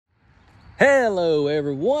Hello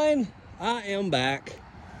everyone, I am back.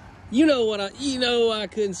 You know I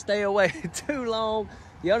couldn't stay away too long.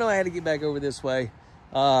 Y'all know I had to get back over this way.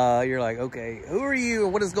 You're like, okay, who are you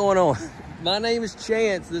and what is going on? My name is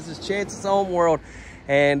Chance. This is Chance's Home World.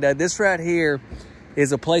 And this right here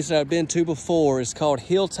is a place that I've been to before. It's called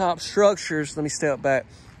Hilltop Structures. Let me step back.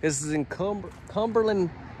 This is in Cumberland,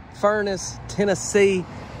 Furnace, Tennessee.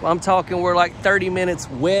 I'm talking we're like 30 minutes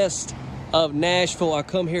west of Nashville. I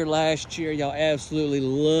come here last year. Y'all absolutely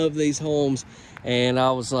love these homes. And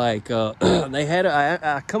I was like,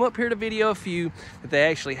 I come up here to video a few that they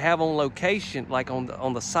actually have on location, like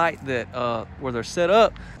on the site that where they're set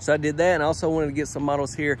up. So I did that, and I also wanted to get some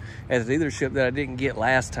models here at the dealership that I didn't get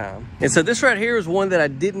last time. And so this right here is one that I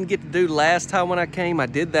didn't get to do last time when I came. I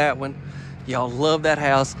did that one. Y'all love that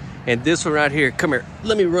house. And this one right here, come here,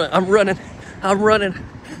 let me run. I'm running.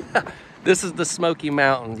 This is the Smoky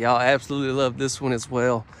Mountain. Y'all absolutely love this one as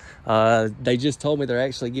well. They just told me they're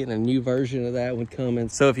actually getting a new version of that one coming.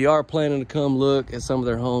 So if you are planning to come look at some of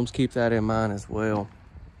their homes, keep that in mind as well.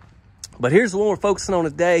 But here's the one we're focusing on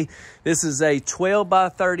today. This is a 12 by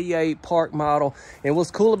 38 park model. And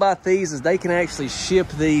what's cool about these is they can actually ship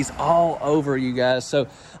these all over, you guys. So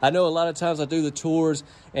I know a lot of times I do the tours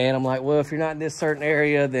and I'm like, well, if you're not in this certain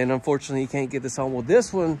area, then unfortunately you can't get this home. Well,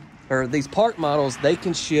 this one, or these park models, they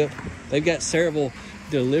can ship. They've got several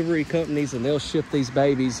delivery companies and they'll ship these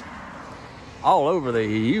babies all over the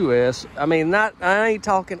U.S. I mean, I ain't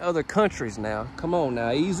talking other countries now. Come on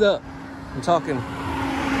now, ease up. I'm talking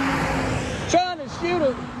trying to shoot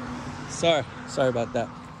him. Sorry about that.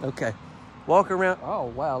 Okay, walk around. Oh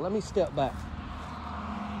wow, let me step back.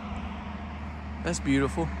 That's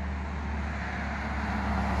beautiful.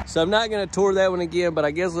 So I'm not gonna tour that one again, but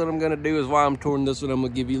I guess what I'm gonna do is while I'm touring this one, I'm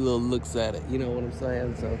gonna give you little looks at it. You know what I'm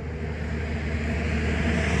saying? So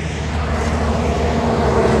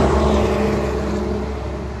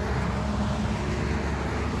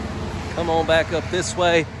come on back up this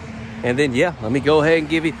way. And then, yeah, let me go ahead and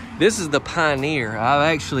give you, this is the Pioneer.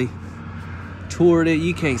 I've actually toured it.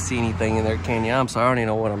 You can't see anything in there, can you? I'm sorry, I don't even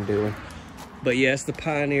know what I'm doing. But yeah, it's the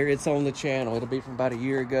Pioneer. It's on the channel. It'll be from about a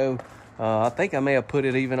year ago. I think I may have put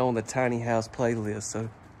it even on the tiny house playlist, so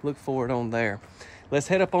look for it on there. Let's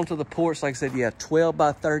head up onto the porch. Like I said, yeah, 12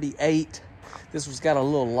 by 38. This one's got a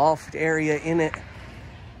little loft area in it.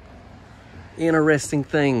 Interesting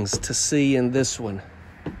things to see in this one.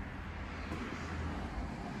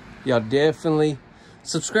 Y'all definitely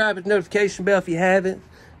subscribe to the notification bell if you haven't.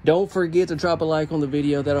 Don't forget to drop a like on the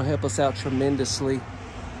video. That'll help us out tremendously.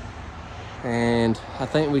 And I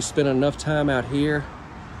think we spent enough time out here.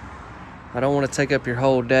 I don't want to take up your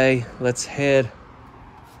whole day. Let's head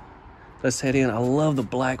in. I love the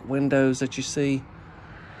black windows that you see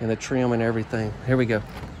and the trim and everything. Here we go.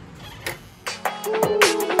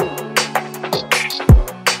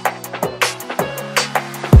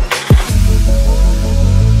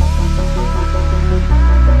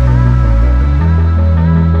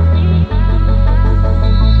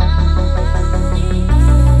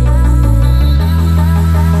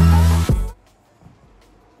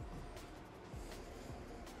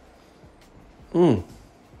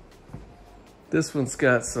 This one's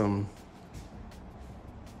got some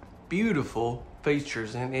beautiful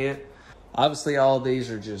features in it. Obviously, all these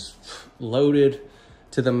are just loaded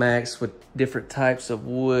to the max with different types of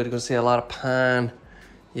wood. You're gonna see a lot of pine.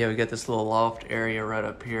 Yeah, we got this little loft area right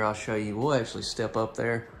up here. I'll show you. We'll actually step up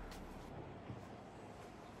there.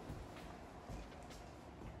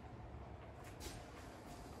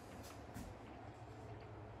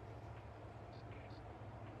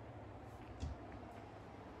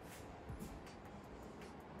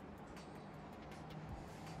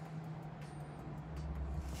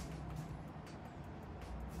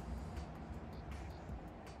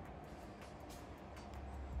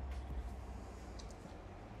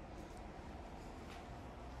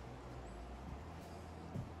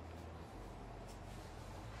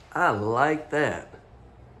 I like that.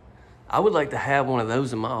 I would like to have one of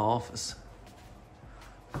those in my office.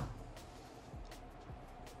 I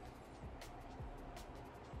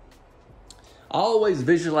always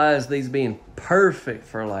visualize these being perfect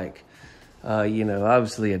for like, you know,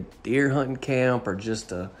 obviously a deer hunting camp or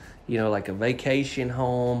just a, you know, like a vacation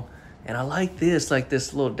home. And I like this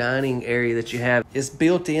little dining area that you have. It's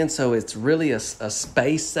built in, so it's really a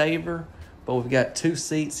space saver. But we've got 2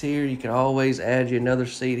 seats here. You can always add you another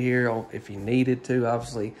seat here if you needed to.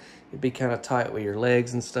 Obviously, it'd be kind of tight with your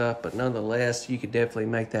legs and stuff, but nonetheless, you could definitely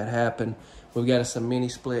make that happen. We've got some mini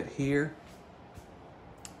split here.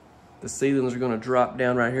 The ceilings are gonna drop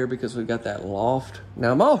down right here because we've got that loft.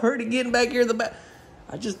 Now, I'm already getting back here in the back.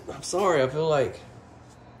 I'm sorry, I feel like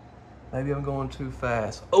Maybe I'm going too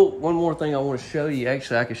fast. Oh, one more thing I want to show you.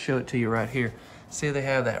 Actually, I can show it to you right here. See, they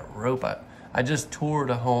have that rope. I just toured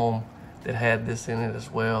a home that had this in it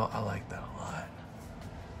as well. I like that a lot.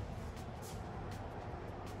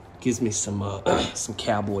 Gives me some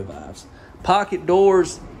cowboy vibes. Pocket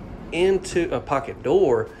doors into a pocket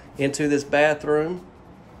door into this bathroom.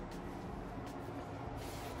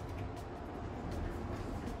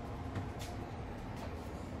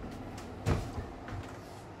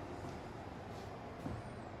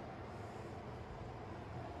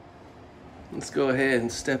 Let's go ahead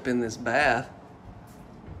and step in this bath.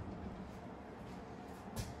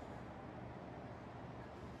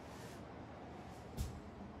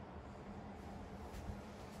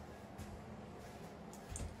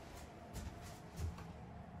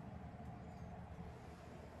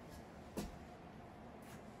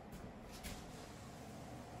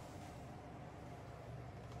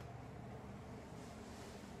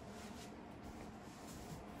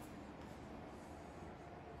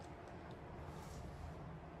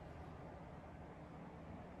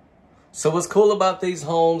 So what's cool about these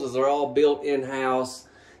homes is they're all built in-house.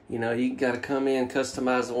 You know, you got to come in,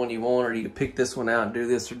 customize the one you want, or you can pick this one out and do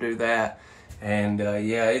this or do that. And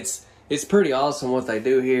yeah, it's pretty awesome what they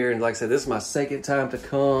do here. And like I said, this is my second time to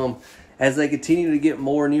come. As they continue to get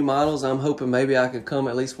more new models, I'm hoping maybe I could come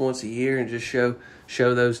at least once a year and just show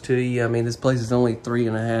those to you. I mean, this place is only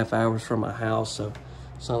 3.5 hours from my house, so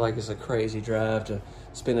it's not like it's a crazy drive to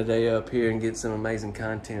spend a day up here and get some amazing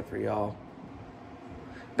content for y'all.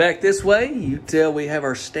 Back this way, you tell we have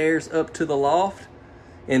our stairs up to the loft.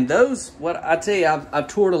 And those, what I tell you, I've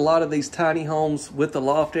toured a lot of these tiny homes with the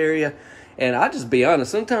loft area. And I just be honest,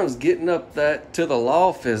 sometimes getting up that to the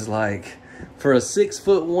loft is like, for a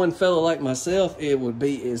 6'1" fella like myself,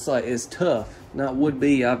 it's tough. Not would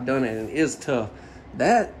be, I've done it and it is tough.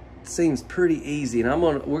 That seems pretty easy. And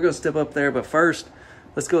we're gonna step up there, but first,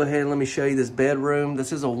 let's go ahead and let me show you this bedroom.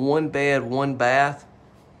 This is a 1 bed, 1 bath.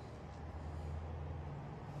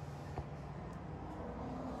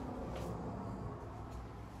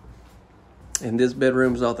 And this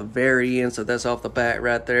bedroom is off the very end, so that's off the back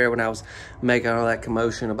right there when I was making all that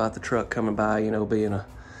commotion about the truck coming by, you know, being a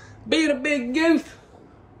big goof.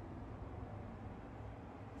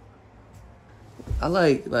 I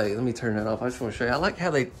like, let me turn that off. I just want to show you. I like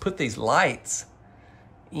how they put these lights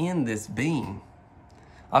in this beam.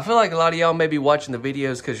 I feel like a lot of y'all may be watching the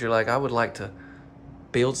videos because you're like, I would like to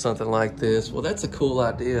build something like this. Well, that's a cool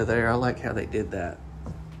idea there. I like how they did that.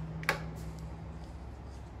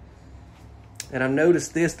 And I've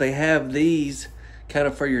noticed this, they have these kind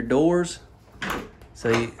of for your doors. So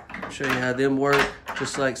I'll show you how them work,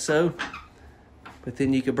 just like so. But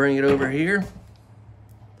then you can bring it over here.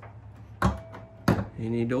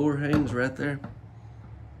 Any door hangs right there.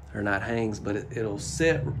 Or not hangs, but it'll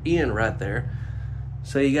sit in right there.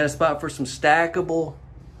 So you got a spot for some stackable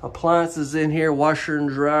appliances in here, washer and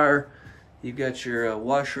dryer. You've got your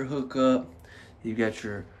washer hookup. You've got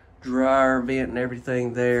your dryer vent and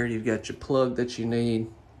everything there. You've got your plug that you need.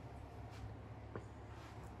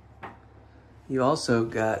 You also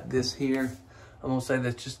got this here. I'm gonna say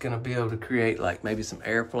that's just gonna be able to create like maybe some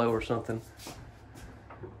airflow or something.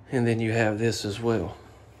 And then you have this as well.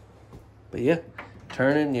 But yeah,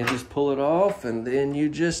 turn it and you just pull it off, and then you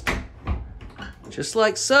just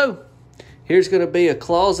like so. Here's gonna be a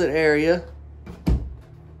closet area.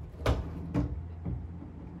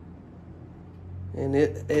 And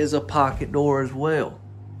it is a pocket door as well.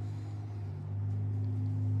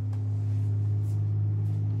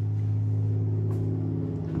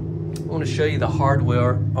 I want to show you the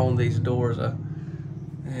hardware on these doors. I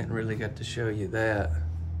hadn't really got to show you that.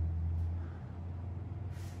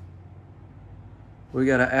 We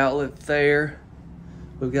got an outlet there.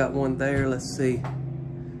 We've got one there. Let's see.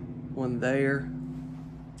 One there.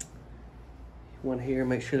 One here.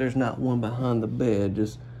 Make sure there's not one behind the bed.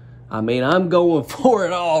 I mean, I'm going for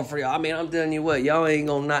it all for y'all. I mean, I'm telling you what, y'all ain't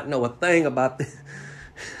gonna not know a thing about this.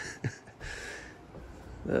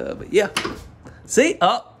 But yeah. See?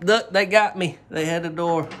 Oh, look, they got me. They had the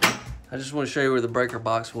door. I just want to show you where the breaker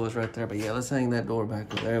box was right there. But yeah, let's hang that door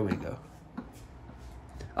back up. There we go.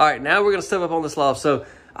 All right, now we're gonna step up on this loft. So,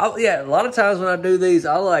 yeah, a lot of times when I do these,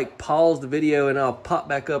 I'll like pause the video and I'll pop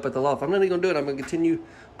back up at the loft. I'm not even gonna do it. I'm gonna continue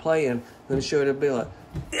playing. Then show you it'll be like,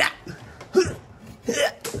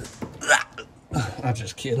 I'm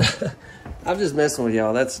just kidding. I'm just messing with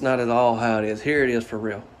y'all. That's not at all how it is. Here it is for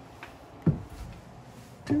real.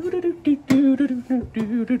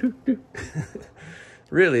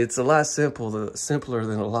 Really, it's a lot simpler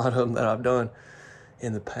than a lot of them that I've done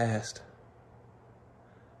in the past.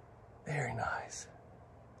 Very nice.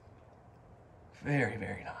 Very,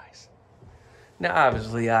 very nice. Now,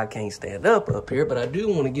 obviously, I can't stand up here, but I do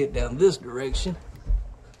want to get down this direction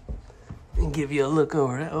and give you a look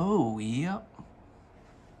over there. Oh, yep.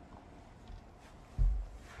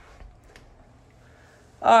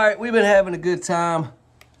 All right, we've been having a good time.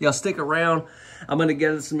 Y'all stick around. I'm going to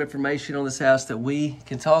gather some information on this house that we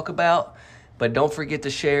can talk about. But don't forget to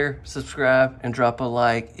share, subscribe, and drop a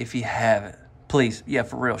like if you haven't. Please, yeah,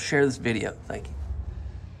 for real, share this video. Thank you.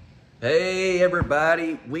 Hey,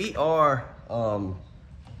 everybody. We are,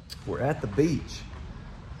 we're at the beach.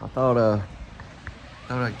 I thought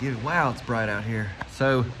I'd give, wow, it's bright out here.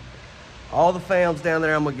 So, all the fam's down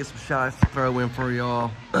there. I'm going to get some shots to throw in for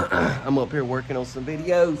y'all. I'm up here working on some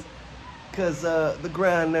videos because the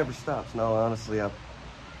grind never stops. No, honestly, I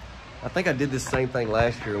think I did this same thing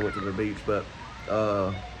last year and went to the beach, but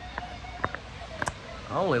I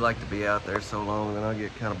only like to be out there so long, and I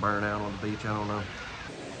get kind of burnt out on the beach. I don't know.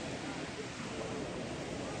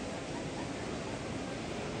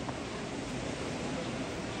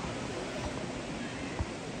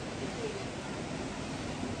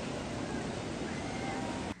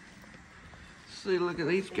 See, look at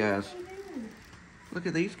these guys. Look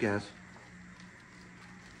at these guys.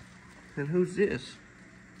 And who's this?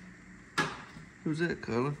 Who's that,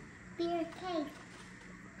 Colin? Beer cake.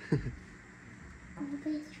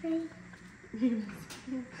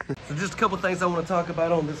 So just a couple things I want to talk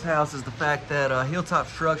about on this house is the fact that Hilltop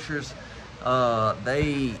Structures,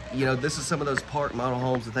 they, you know, this is some of those park model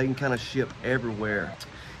homes that they can kind of ship everywhere.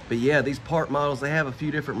 But yeah, these park models, they have a few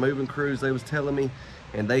different moving crews, they was telling me,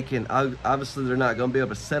 and they can, obviously they're not going to be able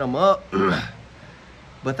to set them up,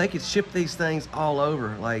 but they can ship these things all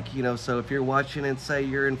over. Like, you know, so if you're watching and say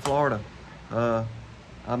you're in Florida,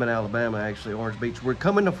 I'm in Alabama, actually, Orange Beach. We're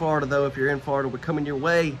coming to Florida, though. If you're in Florida, we're coming your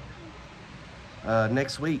way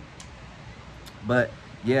next week. But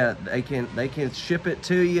yeah, they can ship it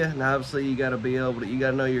to you, and obviously you got to be able to, you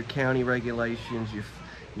got to know your county regulations,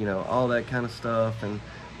 you know, all that kind of stuff. And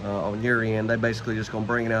on your end, they basically just gonna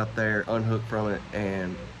bring it out there, unhook from it,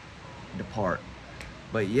 and depart.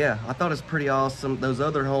 But yeah, I thought it's pretty awesome. Those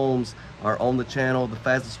other homes are on the channel. The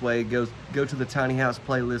fastest way, go to the tiny house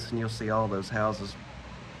playlist and you'll see all those houses.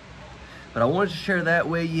 But I wanted to share that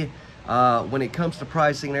with you. When it comes to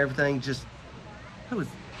pricing and everything, just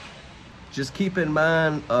keep in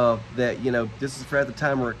mind that, you know, this is for at the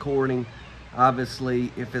time of recording.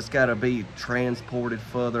 Obviously, if it's got to be transported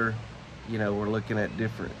further, you know, we're looking at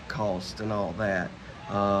different costs and all that.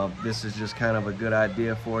 This is just kind of a good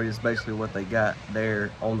idea for you. It's basically what they got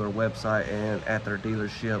there on their website and at their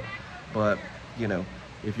dealership. But, you know,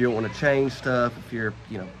 if you don't want to change stuff, if you're,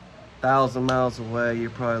 you know, 1,000 miles away,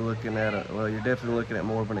 you're probably looking at well, you're definitely looking at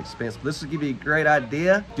more of an expense. But this will give you a great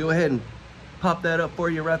idea. Go ahead and pop that up for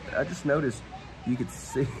you right there. I just noticed you could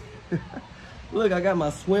see. Look, I got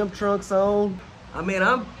my swim trunks on. I mean,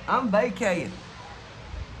 I'm vacating.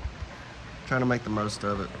 Trying to make the most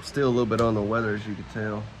of it. Still a little bit on the weather, as you can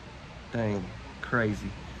tell. Dang, crazy.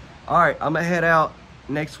 All right, I'm gonna head out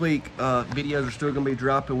next week. Videos are still gonna be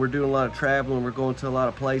dropping. We're doing a lot of traveling. We're going to a lot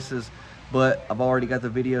of places, but I've already got the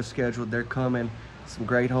videos scheduled. They're coming. Some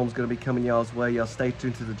great homes gonna be coming y'all's way. Y'all stay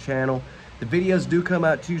tuned to the channel. The videos do come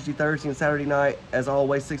out Tuesday, Thursday, and Saturday night. As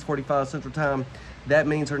always, 6:45 Central Time. That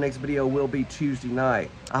means our next video will be Tuesday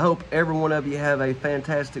night. I hope every one of you have a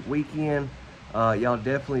fantastic weekend. Y'all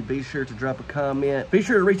definitely be sure to drop a comment. Be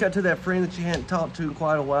sure to reach out to that friend that you hadn't talked to in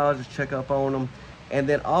quite a while. Just check up on them. And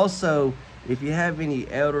then also, if you have any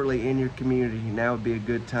elderly in your community, now would be a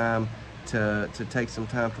good time to take some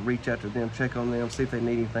time to reach out to them, check on them, see if they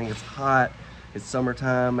need anything. It's hot, it's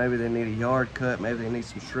summertime, maybe they need a yard cut, maybe they need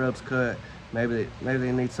some shrubs cut, maybe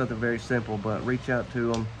they need something very simple, but reach out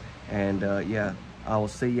to them. And yeah, I will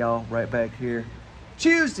see y'all right back here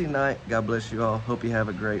Tuesday night. God bless you all. Hope you have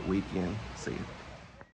a great weekend. See you.